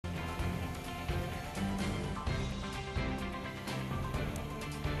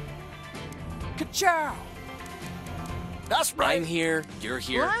Ka-chow! That's right. I'm here, you're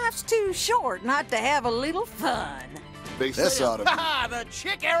here. Life's too short not to have a little fun. This ought to be. Ha! The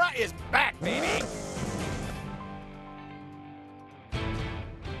chick era is back, baby!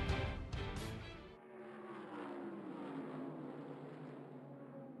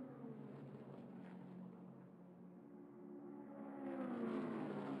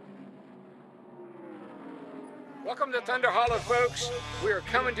 Welcome to Thunder Hollow, folks. We are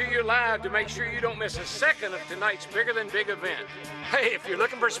coming to you live to make sure you don't miss a second of tonight's bigger than big event. Hey, if you're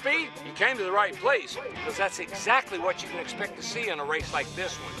looking for speed, you came to the right place, because that's exactly what you can expect to see in a race like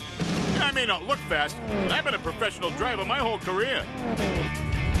this one. I may not look fast, but I've been a professional driver my whole career.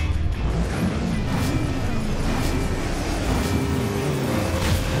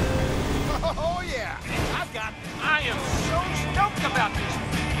 Oh, yeah! I am so stoked about this.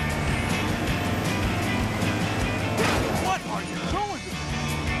 What are you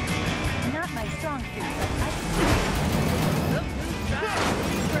doing? Not my strong suit, but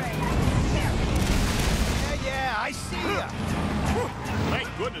Yeah, I see ya. Thank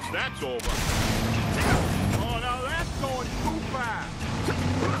goodness that's over. Oh, now that's going too fast.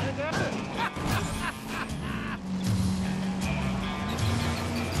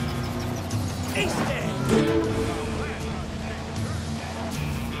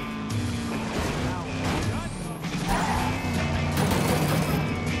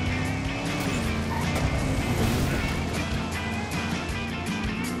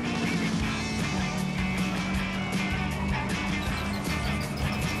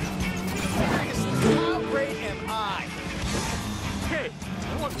 How great am I? Hey,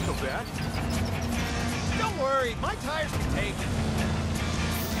 that wasn't so bad. Don't worry, my tires can take it.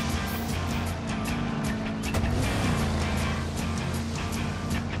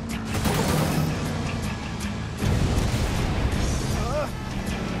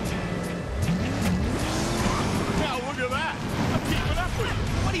 Now look at that. I'm keeping up with you.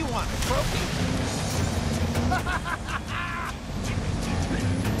 What do you want, a trophy?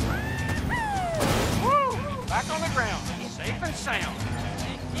 Woo! Back on the ground, safe and sound.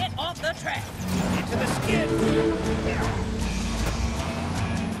 get off the track. Into the skid.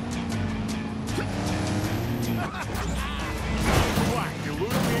 What, you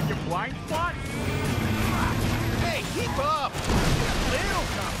lose me in your blind spot? Hey, keep up. Little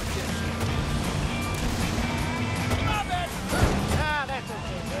competition. Stop it! Ah, that's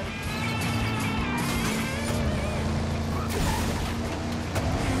okay, buddy.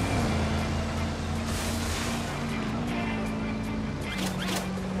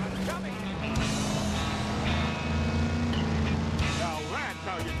 Now that's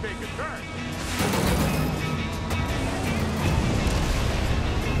how you take a turn.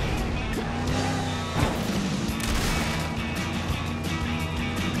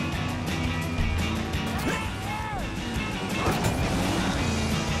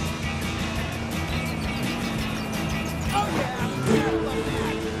 Oh, yeah. I love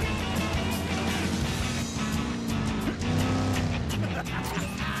that.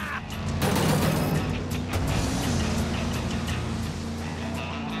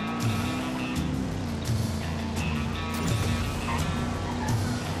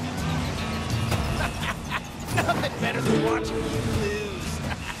 Nothing better than watching you lose.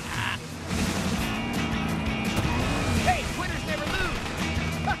 Hey, quitters never lose.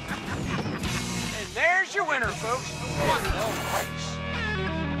 And there's your winner, folks. What a race.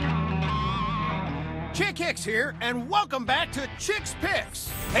 Chick Hicks here, and welcome back to Chick's Picks.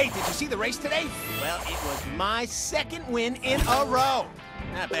 Hey, did you see the race today? Well, it was my second win in a row.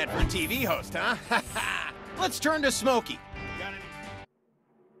 Not bad for a TV host, huh? Let's turn to Smokey.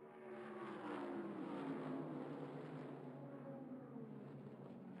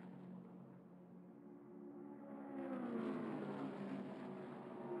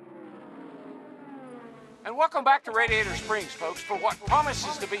 And welcome back to Radiator Springs, folks, for what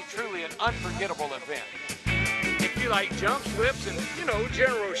promises to be truly an unforgettable event. If you like jumps, flips, and,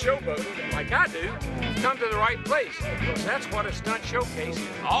 general showboating, like I do, come to the right place, because that's what a stunt showcase is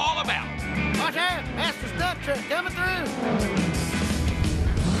all about. Watch out! Master stunt truck coming through!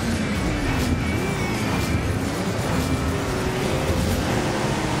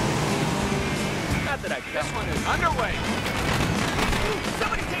 Not that I This one is underway.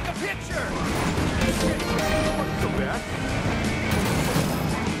 Somebody take a picture! Wasn't so bad.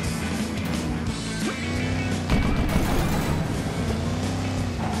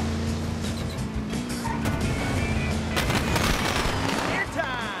 Air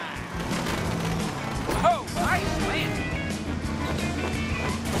time! Oh, nice landing.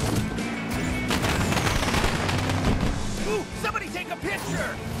 Ooh, somebody take a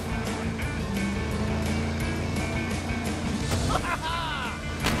picture!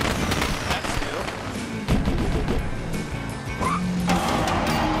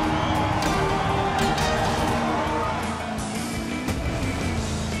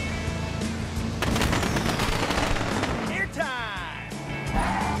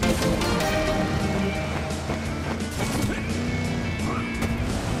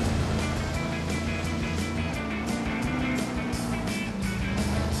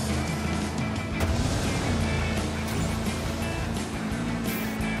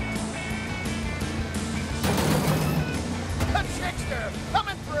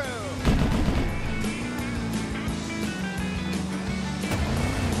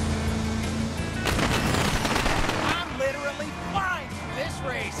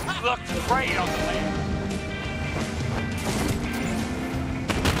 prey on the land.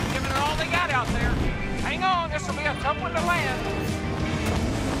 Giving it all they got out there. Hang on, this will be a tough one to land.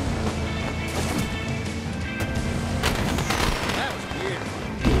 That was weird.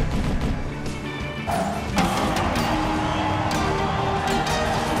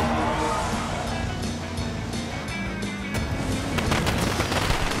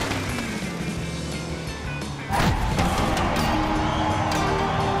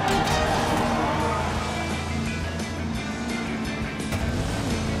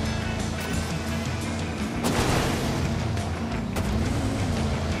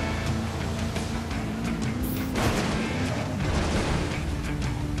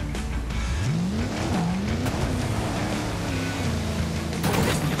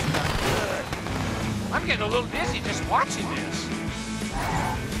 I'm getting a little dizzy just watching this.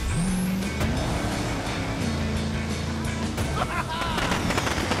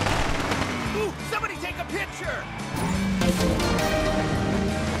 Ooh, somebody take a picture!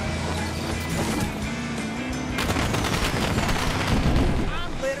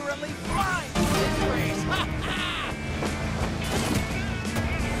 I'm literally flying through this race!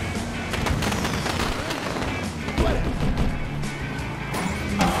 Whatever.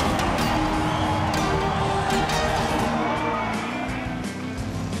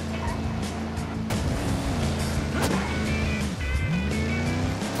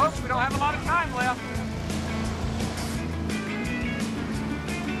 Folks, we don't have a lot of time left.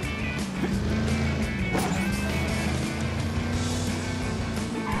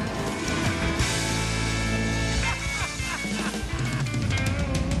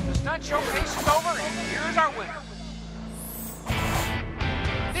 The stunt showcase is over, and here's our winner.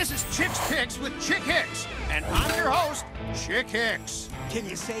 This is Chick's Picks with Chick Hicks, and I'm your host, Chick Hicks. Can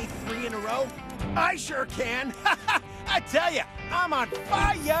you say 3 in a row? I sure can. I tell you, I'm on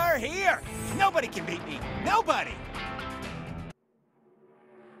fire here. Nobody can beat me. Nobody.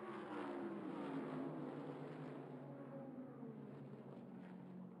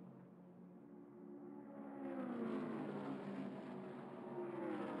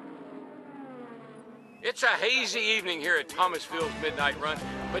 It's a hazy evening here at Thomasville's Midnight Run,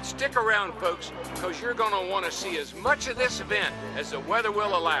 but stick around, folks, because you're going to want to see as much of this event as the weather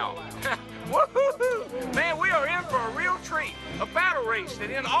will allow. Woohoo! Man, we are in for a real treat. A battle race that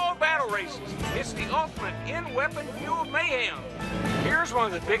in all battle races, it's the ultimate in-weapon fueled mayhem. Here's one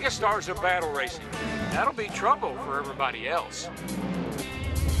of the biggest stars of battle racing. That'll be trouble for everybody else.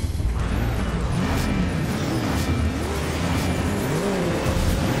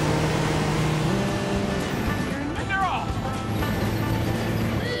 And they're off.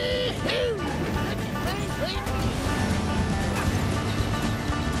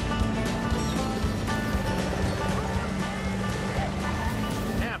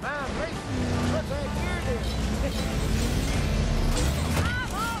 Now, if I'm racing, what's that gear doing?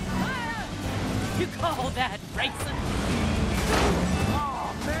 You call that racing?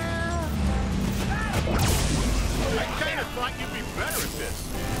 Oh, man. I kind of thought you'd be better at this.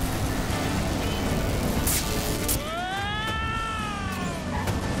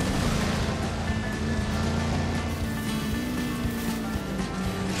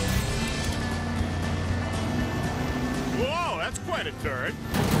 Whoa, that's quite a turn.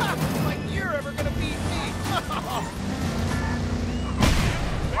 Like you're ever gonna beat me.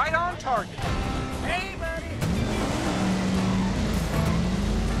 Right on target. Hey, buddy.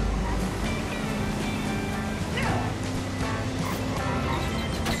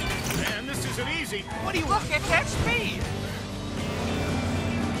 Man, this isn't easy. What do you Look at that speed.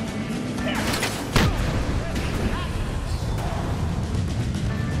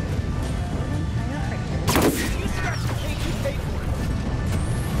 You scratch the cake, you pay for it.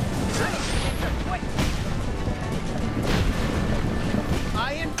 I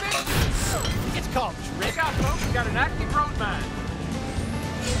invented this. It's called Look out, folks, we got an active road mine.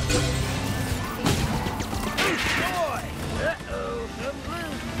 boy. Uh-oh, something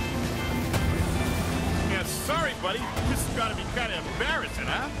loose. Yeah, sorry, buddy. This has got to be kind of embarrassing,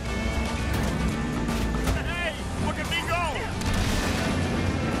 huh? Hey, look at me go!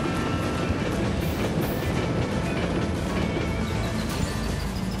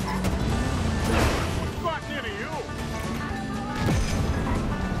 What's gotten into you?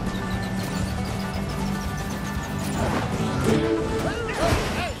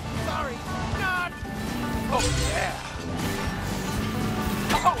 Hey, sorry. Not. Oh, yeah.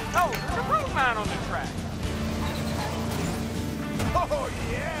 Oh, no, there's a road mine on the track. Oh,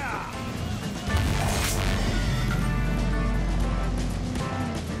 yeah.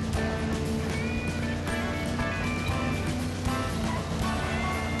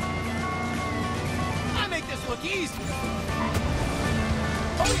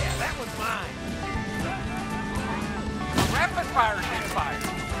 fire against fire.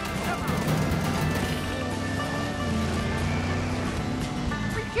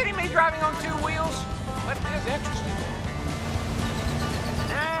 Are you kidding me, driving on 2 wheels? But it is interesting.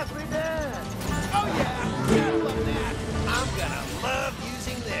 Nicely done. Oh, yeah. Gotta love that. I'm gonna love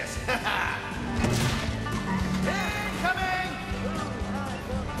using this. Incoming!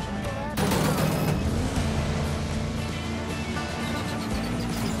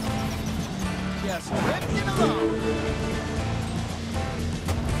 Just drifting along.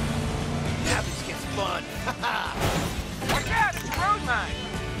 Now this gets fun. Watch out, it's a road mine.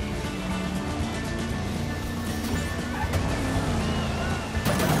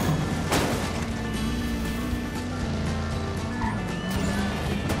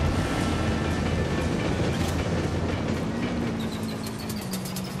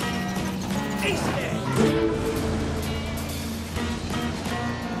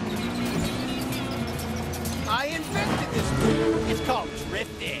 I invented this move. It's called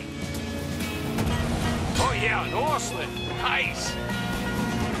drifting. Oh yeah, an oil slick. Nice.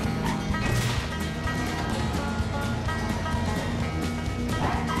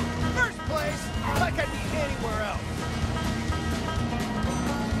 First place, like I'd be anywhere else.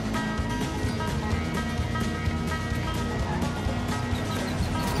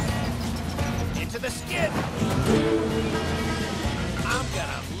 Into the skid. I'm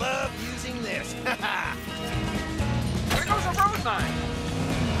gonna love using this. There goes a road mine.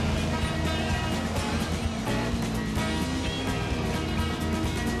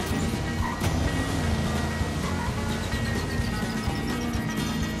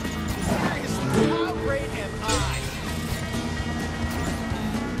 Seriously, how great am I?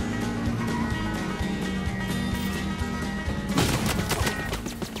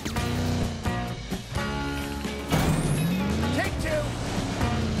 Take 2.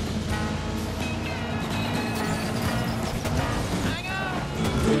 Hang on.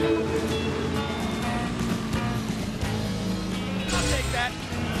 I'll take that.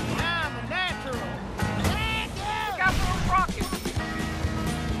 I'm a natural. Look out for those rockets.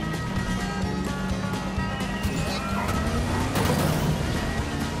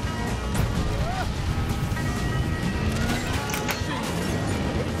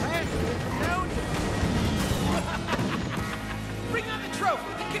 Bring on the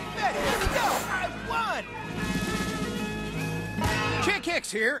trophy, the confetti. Here we go. I won. Chick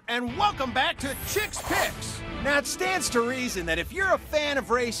Hicks here, and welcome back to Chick's Picks. Now, it stands to reason that if you're a fan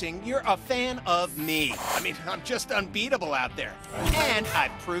of racing, you're a fan of me. I mean, I'm just unbeatable out there. And I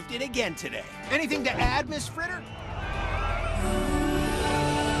proved it again today. Anything to add, Miss Fritter?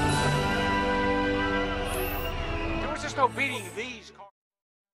 There was just no beating these